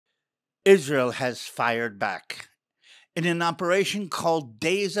Israel has fired back. In an operation called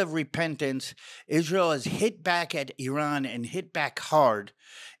Days of Repentance, Israel has hit back at Iran and hit back hard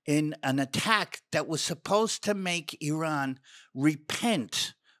in an attack that was supposed to make Iran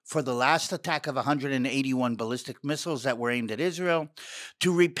repent for the last attack of 181 ballistic missiles that were aimed at Israel,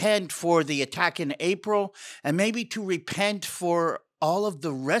 to repent for the attack in April, and maybe to repent for all of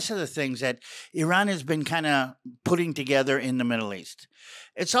the rest of the things that Iran has been kind of putting together in the Middle East.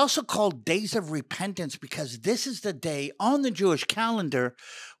 It's also called Days of Repentance because this is the day on the Jewish calendar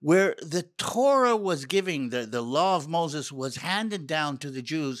where the Torah was giving, the law of Moses was handed down to the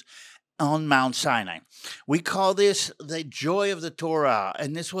Jews on Mount Sinai. We call this the joy of the Torah,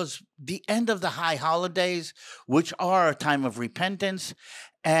 and this was the end of the high holidays, which are a time of repentance.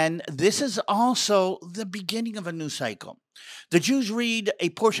 And this is also the beginning of a new cycle. The Jews read a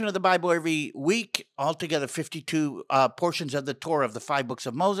portion of the Bible every week, altogether 52 portions of the Torah of the 5 books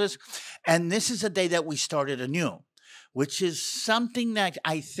of Moses. And this is a day that we started anew, which is something that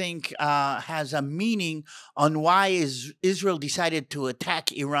I think has a meaning on why Israel decided to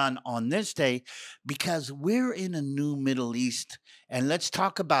attack Iran on this day, because we're in a new Middle East. And let's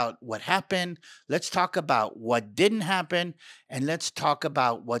talk about what happened. Let's talk about what didn't happen. And let's talk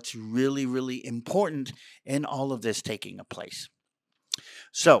about what's really, really important in all of this taking place.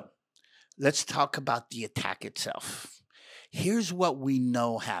 So let's talk about the attack itself. Here's what we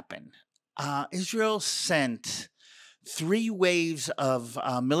know happened. Israel sent 3 waves of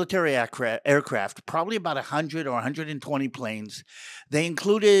military aircraft, probably about 100 or 120 planes. They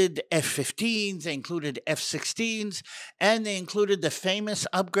included F-15s, they included F-16s, and they included the famous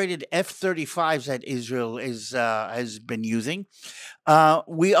upgraded F-35s that Israel has been using.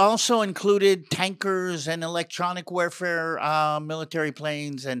 We also included tankers and electronic warfare military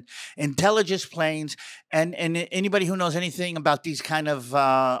planes and intelligence planes. And anybody who knows anything about these kind of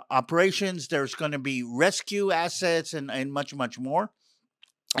operations, there's going to be rescue assets and much, much more.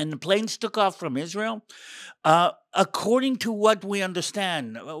 And the planes took off from Israel. According to what we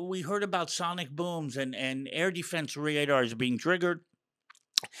understand, we heard about sonic booms and air defense radars being triggered,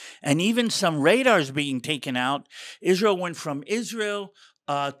 and even some radars being taken out. Israel went from Israel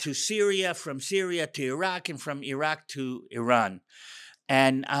to Syria, from Syria to Iraq, and from Iraq to Iran.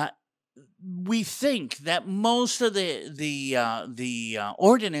 And we think that most of the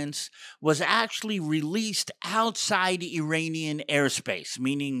ordnance was actually released outside Iranian airspace,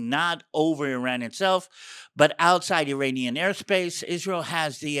 meaning not over Iran itself, but outside Iranian airspace. Israel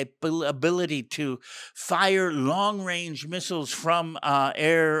has the ability to fire long-range missiles from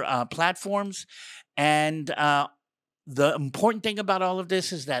air platforms, and the important thing about all of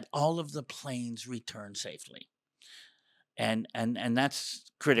this is that all of the planes return safely, and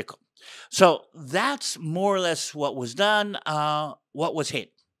that's critical. So that's more or less what was done, what was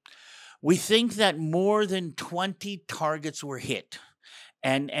hit. We think that more than 20 targets were hit.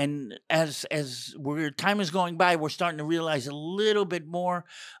 And as time is going by, we're starting to realize a little bit more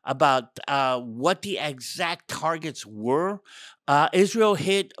about what the exact targets were. Israel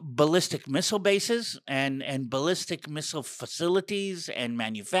hit ballistic missile bases and ballistic missile facilities and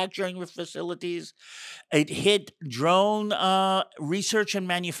manufacturing facilities. It hit drone research and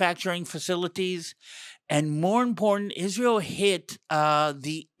manufacturing facilities. And more important, Israel hit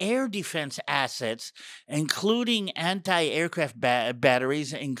the air defense assets, including anti-aircraft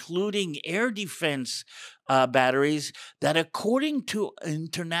batteries, including air defense batteries that, according to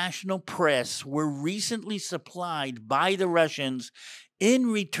international press, were recently supplied by the Russians in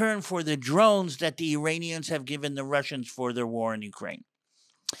return for the drones that the Iranians have given the Russians for their war in Ukraine.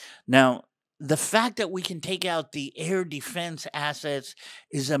 Now, the fact that we can take out the air defense assets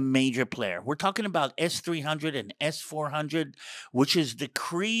is a major player. We're talking about S-300 and S-400, which is the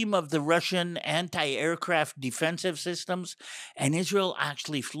cream of the Russian anti-aircraft defensive systems, and Israel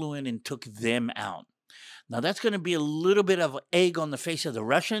actually flew in and took them out. Now, that's going to be a little bit of egg on the face of the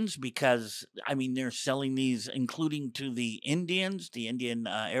Russians because, I mean, they're selling these, including to the Indians. The Indian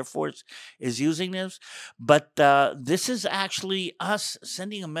Air Force is using this. But this is actually us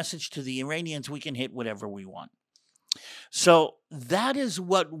sending a message to the Iranians: we can hit whatever we want. So that is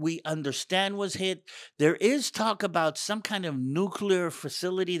what we understand was hit. There is talk about some kind of nuclear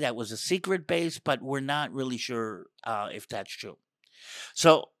facility that was a secret base, but we're not really sure if that's true.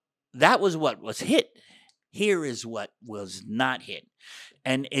 So that was what was hit. Here is what was not hit.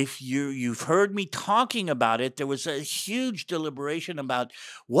 And if you've heard me talking about it, there was a huge deliberation about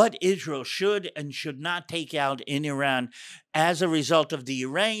what Israel should and should not take out in Iran as a result of the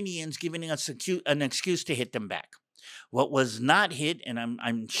Iranians giving us an excuse to hit them back. What was not hit, and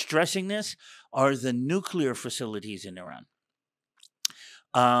I'm stressing this, are the nuclear facilities in Iran.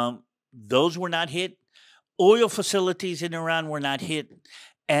 those were not hit. Oil facilities in Iran were not hit.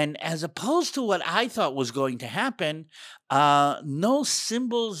 And as opposed to what I thought was going to happen, no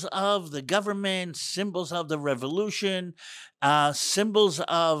symbols of the government, symbols of the revolution, symbols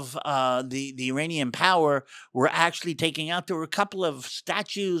of the Iranian power were actually taken out. There were a couple of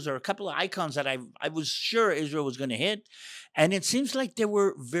statues or a couple of icons that I was sure Israel was going to hit. And it seems like there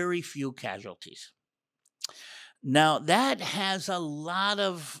were very few casualties. Now, that has a lot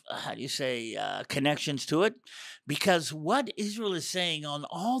of, how do you say, connections to it, because what Israel is saying on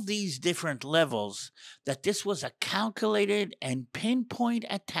all these different levels, that this was a calculated and pinpoint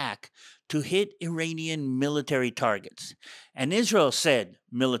attack to hit Iranian military targets. And Israel said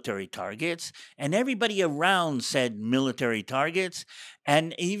military targets, and everybody around said military targets.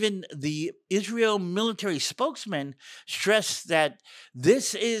 And even the Israel military spokesman stressed that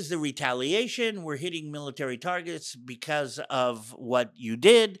this is the retaliation. We're hitting military targets because of what you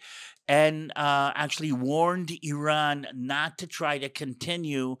did, and actually warned Iran not to try to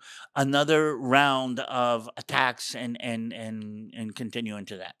continue another round of attacks and continue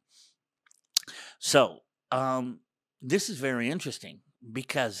into that. So this is very interesting,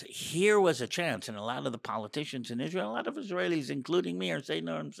 because here was a chance, and a lot of the politicians in Israel, a lot of Israelis, including me, are saying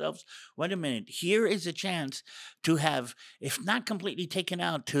to themselves, wait a minute, here is a chance to have, if not completely taken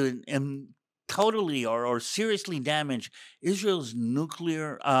out, to totally or seriously damage Israel's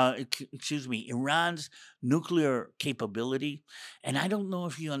nuclear, Iran's nuclear capability. And I don't know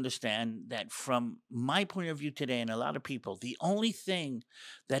if you understand that from my point of view today, and a lot of people, the only thing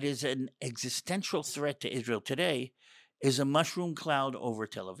that is an existential threat to Israel today is a mushroom cloud over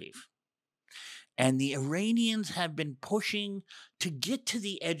Tel Aviv. And the Iranians have been pushing to get to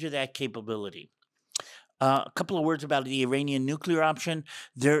the edge of that capability. A couple of words about the Iranian nuclear option.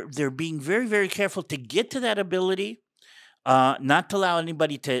 They're being very, very careful to get to that ability, not to allow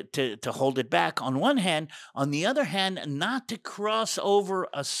anybody to hold it back on one hand. On the other hand, not to cross over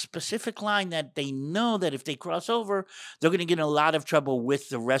a specific line that they know that if they cross over, they're going to get in a lot of trouble with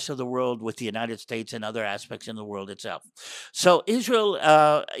the rest of the world, with the United States and other aspects in the world itself. So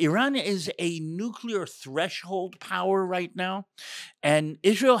Iran is a nuclear threshold power right now. And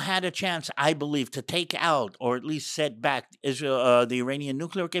Israel had a chance, I believe, to take out or at least set back the Iranian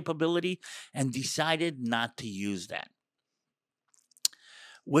nuclear capability, and decided not to use that.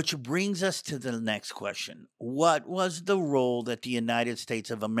 Which brings us to the next question. What was the role that the United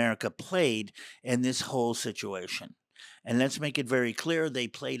States of America played in this whole situation? And let's make it very clear, they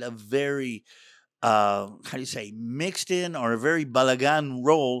played a very, mixed in or a very balagan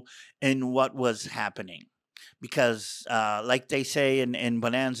role in what was happening. Because, like they say in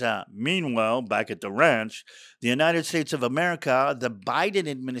Bonanza, meanwhile, back at the ranch, the United States of America, the Biden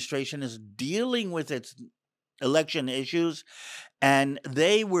administration is dealing with its election issues, and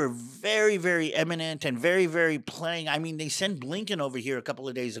they were very, very eminent and very, very playing. I mean, they sent Blinken over here a couple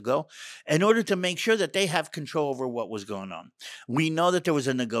of days ago in order to make sure that they have control over what was going on. We know that there was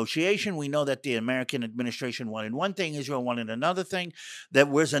a negotiation. We know that the American administration wanted one thing, Israel wanted another thing. That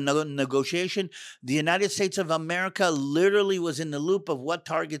was a negotiation. The United States of America literally was in the loop of what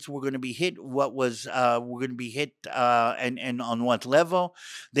targets were going to be hit, what was were going to be hit, and on what level.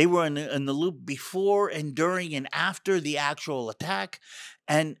 They were in the loop before and during and after the actual attack.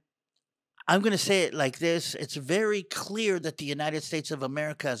 And I'm going to say it like this. It's very clear that the United States of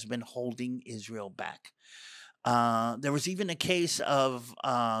America has been holding Israel back. There was even a case of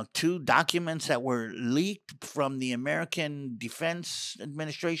 2 documents that were leaked from the American Defense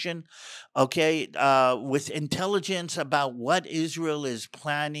Administration, with intelligence about what Israel is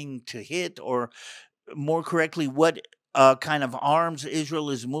planning to hit, or more correctly, what kind of arms Israel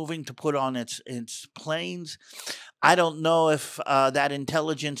is moving to put on its planes. I don't know if that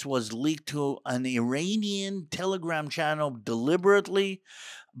intelligence was leaked to an Iranian Telegram channel deliberately,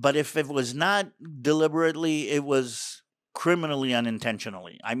 but if it was not deliberately, it was criminally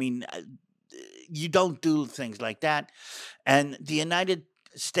unintentionally. I mean, you don't do things like that. And the United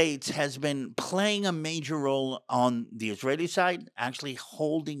States has been playing a major role on the Israeli side, actually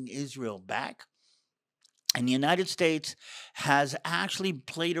holding Israel back. And the United States has actually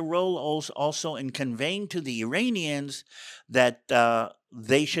played a role also in conveying to the Iranians that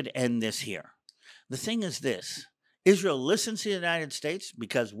they should end this here. The thing is this. Israel listens to the United States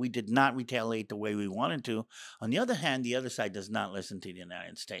because we did not retaliate the way we wanted to. On the other hand, the other side does not listen to the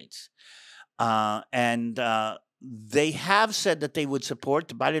United States. they have said that they would support.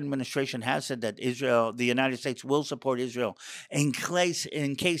 The Biden administration has said that Israel, the United States, will support Israel in case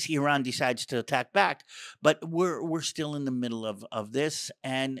Iran decides to attack back. But we're still in the middle of this,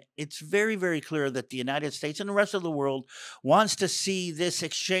 and it's very, very clear that the United States and the rest of the world wants to see this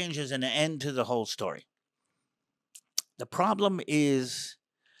exchange as an end to the whole story. The problem is,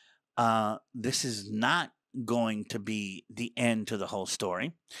 this is not going to be the end to the whole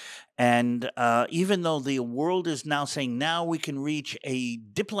story. And even though the world is now saying now we can reach a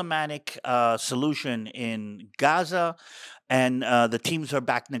diplomatic solution in Gaza, and the teams are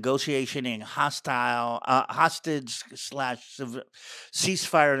back negotiating hostage slash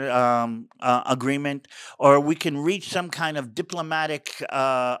ceasefire agreement, or we can reach some kind of diplomatic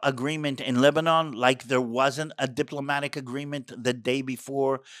agreement in Lebanon, like there wasn't a diplomatic agreement the day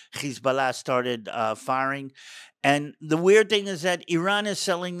before Hezbollah started firing. And the weird thing is that Iran is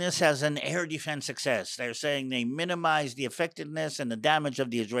selling this as an air defense success. They're saying they minimized the effectiveness and the damage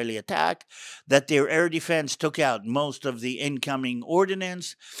of the Israeli attack, that their air defense took out most of the incoming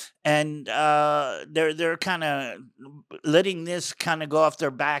ordnance, and they're kind of letting this kind of go off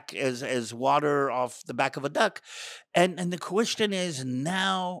their back as water off the back of a duck. And the question is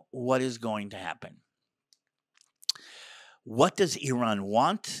now, what is going to happen? What does Iran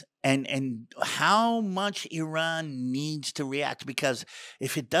want? And how much Iran needs to react? Because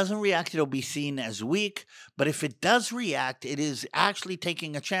if it doesn't react, it'll be seen as weak. But if it does react, it is actually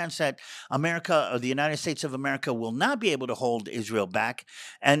taking a chance that America, or the United States of America, will not be able to hold Israel back.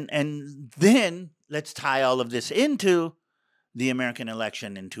 And then let's tie all of this into the American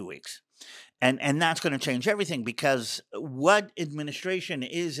election in 2 weeks. And that's going to change everything, because what administration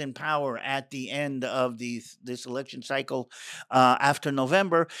is in power at the end of this election cycle after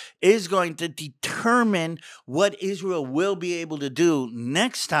November is going to determine what Israel will be able to do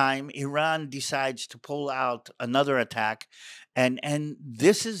next time Iran decides to pull out another attack. And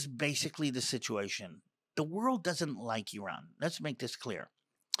this is basically the situation. The world doesn't like Iran. Let's make this clear.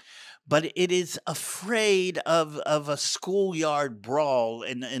 But it is afraid of a schoolyard brawl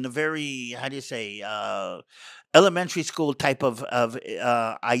in a very, how do you say, elementary school type of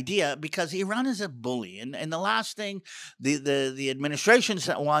idea, because Iran is a bully. And the last thing the administration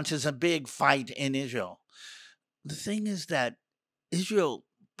wants is a big fight in Israel. The thing is that Israel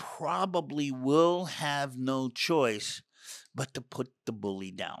probably will have no choice but to put the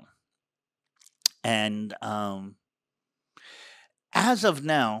bully down. And as of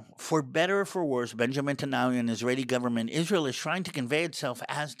now, for better or for worse, Benjamin Netanyahu and the Israeli government, Israel is trying to convey itself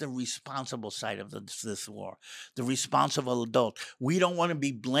as the responsible side of this war, the responsible adult. We don't want to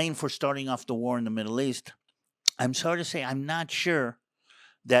be blamed for starting off the war in the Middle East. I'm sorry to say, I'm not sure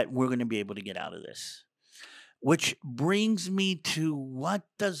that we're going to be able to get out of this. Which brings me to, what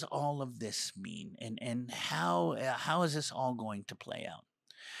does all of this mean, and how is this all going to play out?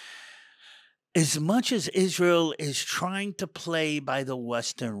 As much as Israel is trying to play by the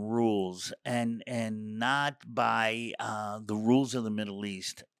Western rules and not by the rules of the Middle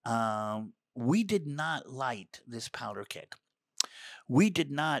East, we did not light this powder keg. We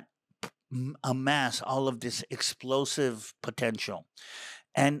did not amass all of this explosive potential.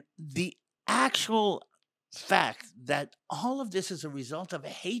 And the actual fact that all of this is a result of a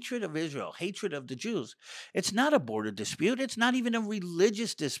hatred of Israel, hatred of the Jews. It's not a border dispute. It's not even a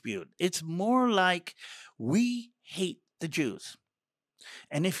religious dispute. It's more like we hate the Jews.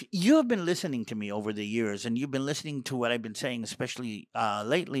 And if you have been listening to me over the years, and you've been listening to what I've been saying, especially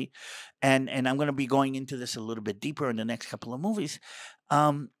lately, and I'm going to be going into this a little bit deeper in the next couple of movies,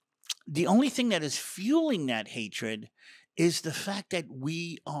 the only thing that is fueling that hatred is the fact that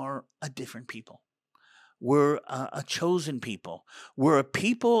we are a different people. We're a chosen people. We're a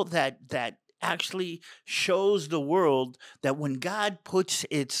people that actually shows the world that when God puts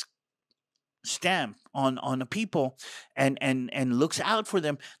its stamp on a people and looks out for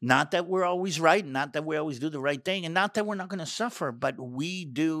them, not that we're always right, not that we always do the right thing, and not that we're not going to suffer, but we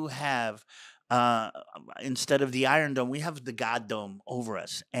do have, instead of the Iron Dome, we have the God Dome over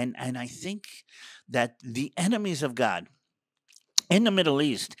us. And I think that the enemies of God in the Middle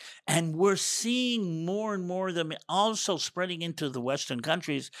East, and we're seeing more and more of them also spreading into the Western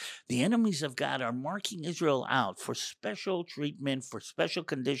countries, the enemies of God are marking Israel out for special treatment, for special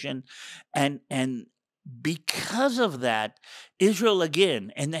condition, and because of that, Israel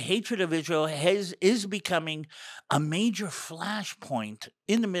again, and the hatred of Israel is becoming a major flashpoint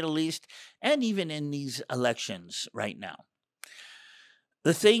in the Middle East and even in these elections right now.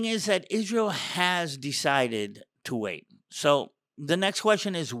 The thing is that Israel has decided to wait. So the next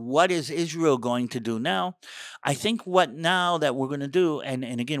question is, what is Israel going to do now? I think what now that we're going to do, and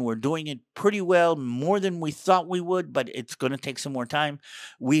again, we're doing it pretty well, more than we thought we would, but it's going to take some more time.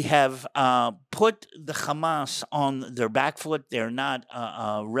 We have put the Hamas on their back foot. They're not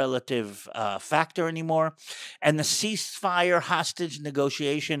a relative factor anymore. And the ceasefire hostage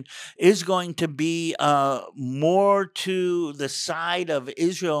negotiation is going to be more to the side of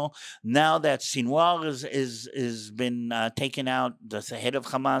Israel now that Sinwar is been taken out, the head of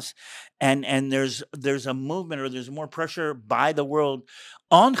Hamas, and there's a movement, or there's more pressure by the world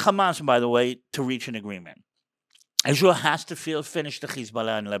on Hamas, by the way, to reach an agreement. Israel has to finish the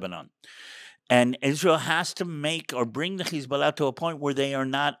Hezbollah in Lebanon. And Israel has to make or bring the Hezbollah to a point where they are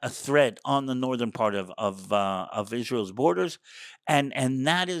not a threat on the northern part of Israel's borders. And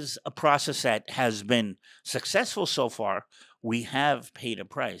that is a process that has been successful so far. We have paid a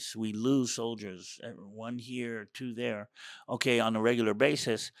price. We lose soldiers, one here, two there, okay, on a regular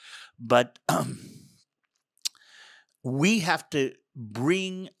basis. But we have to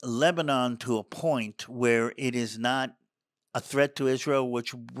bring Lebanon to a point where it is not a threat to Israel,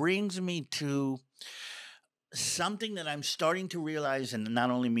 which brings me to something that I'm starting to realize, and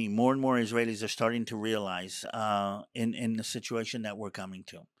not only me, more and more Israelis are starting to realize in the situation that we're coming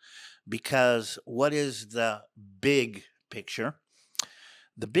to. Because what is the big picture?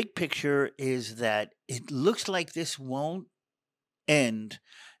 The big picture is that it looks like this won't end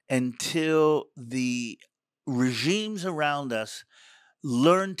until the regimes around us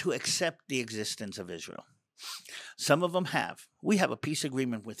learn to accept the existence of Israel. Some of them have. We have a peace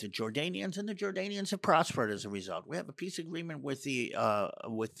agreement with the Jordanians, and the Jordanians have prospered as a result. We have a peace agreement with the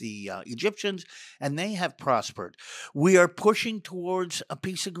Egyptians, and they have prospered. We are pushing towards a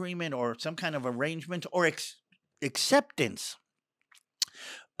peace agreement or some kind of arrangement or acceptance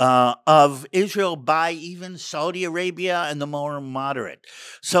of Israel by even Saudi Arabia and the more moderate.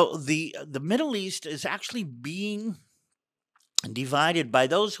 So the Middle East is actually being divided by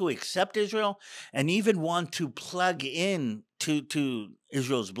those who accept Israel and even want to plug in to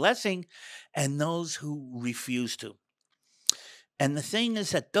Israel's blessing, and those who refuse to. And the thing is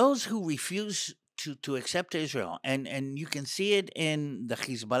that those who refuse to accept Israel, and you can see it in the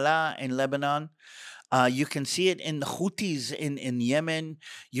Hezbollah in Lebanon, you can see it in the Houthis in Yemen,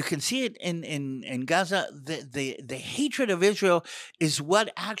 you can see it in Gaza. The hatred of Israel is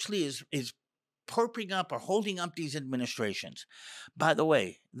what actually is propping up or holding up these administrations. By the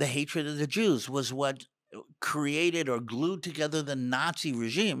way, the hatred of the Jews was what created or glued together the Nazi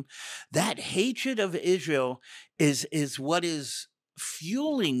regime. That hatred of Israel is what is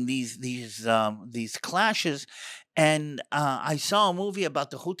fueling these clashes. And I saw a movie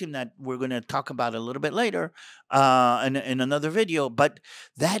about the Houthim that we're going to talk about a little bit later in another video. But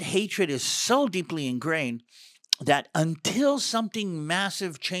that hatred is so deeply ingrained that until something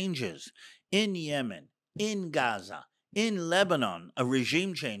massive changes in Yemen, in Gaza, in Lebanon, a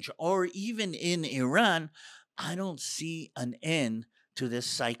regime change, or even in Iran, I don't see an end to this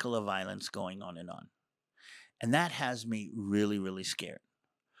cycle of violence going on and on. And that has me really, really scared.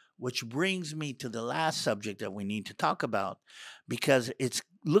 Which brings me to the last subject that we need to talk about, because it's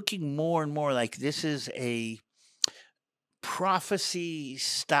looking more and more like this is a prophecy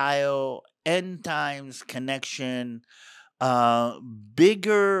style, end times connection,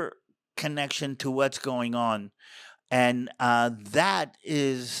 bigger connection to what's going on. And that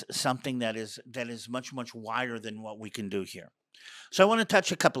is something that is much, much wider than what we can do here. So I want to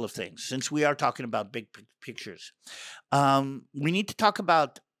touch a couple of things, since we are talking about big pictures. We need to talk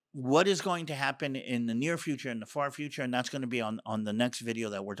about what is going to happen in the near future and the far future, and that's going to be on the next video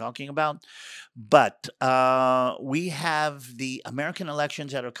that we're talking about. But we have the American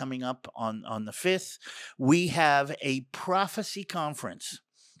elections that are coming up on the 5th. We have a prophecy conference.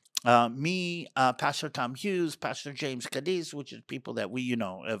 Pastor Tom Hughes, Pastor James Cadiz, which is people that we,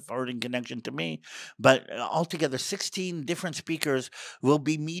 have heard in connection to me, but altogether 16 different speakers will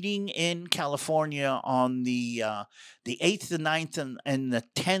be meeting in California on the 8th, the 9th, and the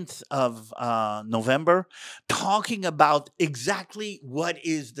 10th of November, talking about exactly what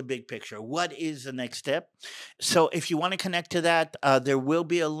is the big picture, what is the next step. So if you want to connect to that, there will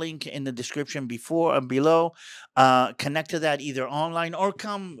be a link in the description below. Connect to that either online or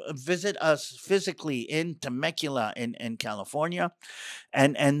come visit us physically in Temecula in California.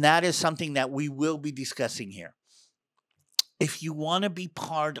 And that is something that we will be discussing here. If you want to be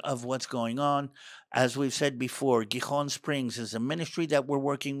part of what's going on, as we've said before, Gijon Springs is a ministry that we're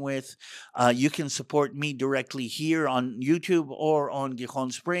working with. You can support me directly here on YouTube or on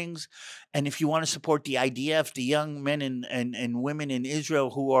Gijon Springs. And if you want to support the IDF, the young men and women in Israel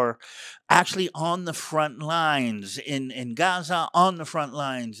who are actually on the front lines in Gaza, on the front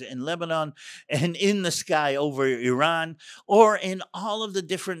lines in Lebanon, and in the sky over Iran, or in all of the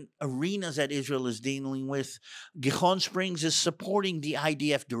different arenas that Israel is dealing with, Gijon Springs is supporting the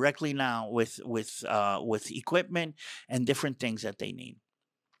IDF directly now with equipment and different things that they need.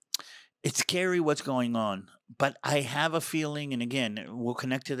 It's scary what's going on, but I have a feeling, and again, we'll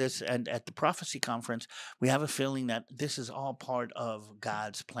connect to this and at the prophecy conference, we have a feeling that this is all part of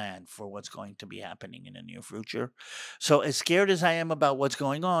God's plan for what's going to be happening in the near future. So as scared as I am about what's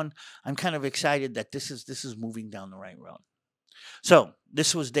going on, I'm kind of excited that this is moving down the right road. So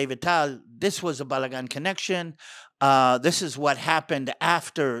this was David Tal. This was a Balagan Connection. This is what happened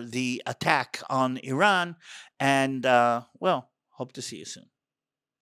after the attack on Iran. And, well, hope to see you soon.